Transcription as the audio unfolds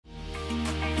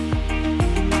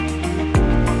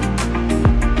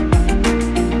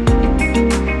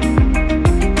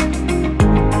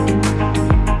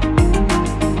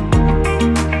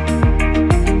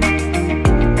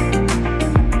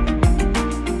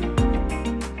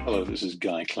this is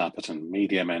Guy Clapperton,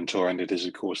 Media Mentor, and it is,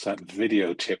 of course, that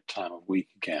video tip time of week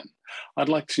again. I'd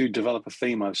like to develop a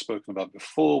theme I've spoken about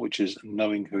before, which is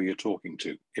knowing who you're talking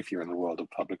to if you're in the world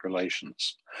of public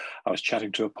relations. I was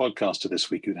chatting to a podcaster this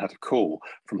week who'd had a call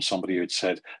from somebody who'd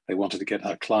said they wanted to get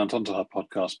her client onto her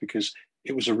podcast because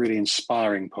it was a really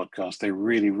inspiring podcast. They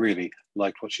really, really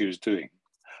liked what she was doing.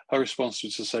 Her response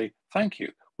was to say, "Thank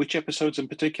you. Which episodes in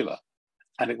particular?"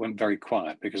 And it went very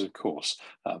quiet because, of course,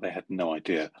 they had no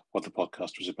idea what the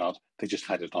podcast was about. They just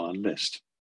had it on a list.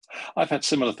 I've had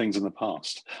similar things in the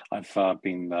past. I've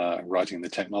been writing in the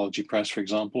technology press, for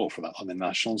example, or for that on the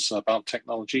nationals about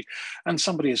technology. And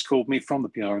somebody has called me from the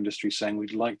PR industry saying,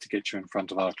 "We'd like to get you in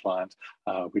front of our client.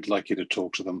 We'd like you to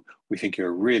talk to them. We think you're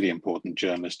a really important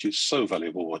journalist. You're so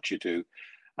valuable what you do."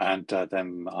 And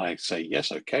then I say,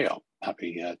 "Yes, okay, I'll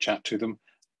happy chat to them."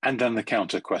 And then the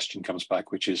counter question comes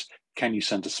back, which is, "Can you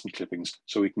send us some clippings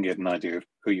so we can get an idea of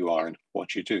who you are and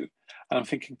what you do?" And I'm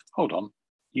thinking, hold on,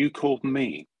 you called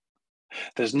me.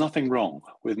 There's nothing wrong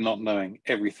with not knowing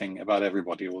everything about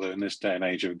everybody, although in this day and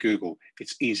age of Google,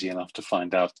 it's easy enough to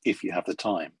find out if you have the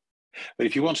time. But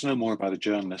if you want to know more about a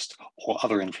journalist or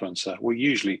other influencer, we're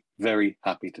usually very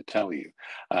happy to tell you.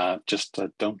 Just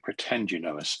don't pretend you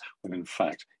know us when in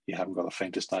fact you haven't got the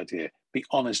faintest idea. Be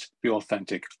honest, be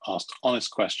authentic, ask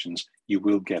honest questions. You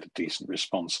will get a decent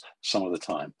response some of the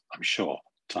time, I'm sure,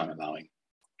 time allowing.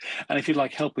 And if you'd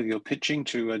like help with your pitching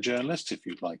to journalists, if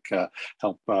you'd like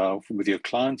help with your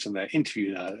clients and their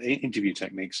interview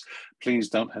techniques, please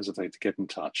don't hesitate to get in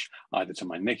touch, either to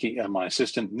my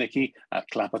assistant, Nikki, at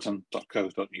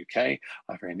clapperton.co.uk.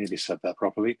 I very nearly said that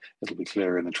properly. It'll be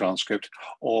clearer in the transcript.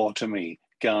 Or to me,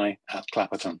 Guy at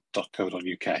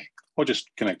clapperton.co.uk. Or just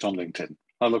connect on LinkedIn.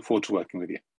 I look forward to working with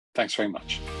you. Thanks very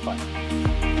much.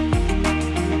 Bye.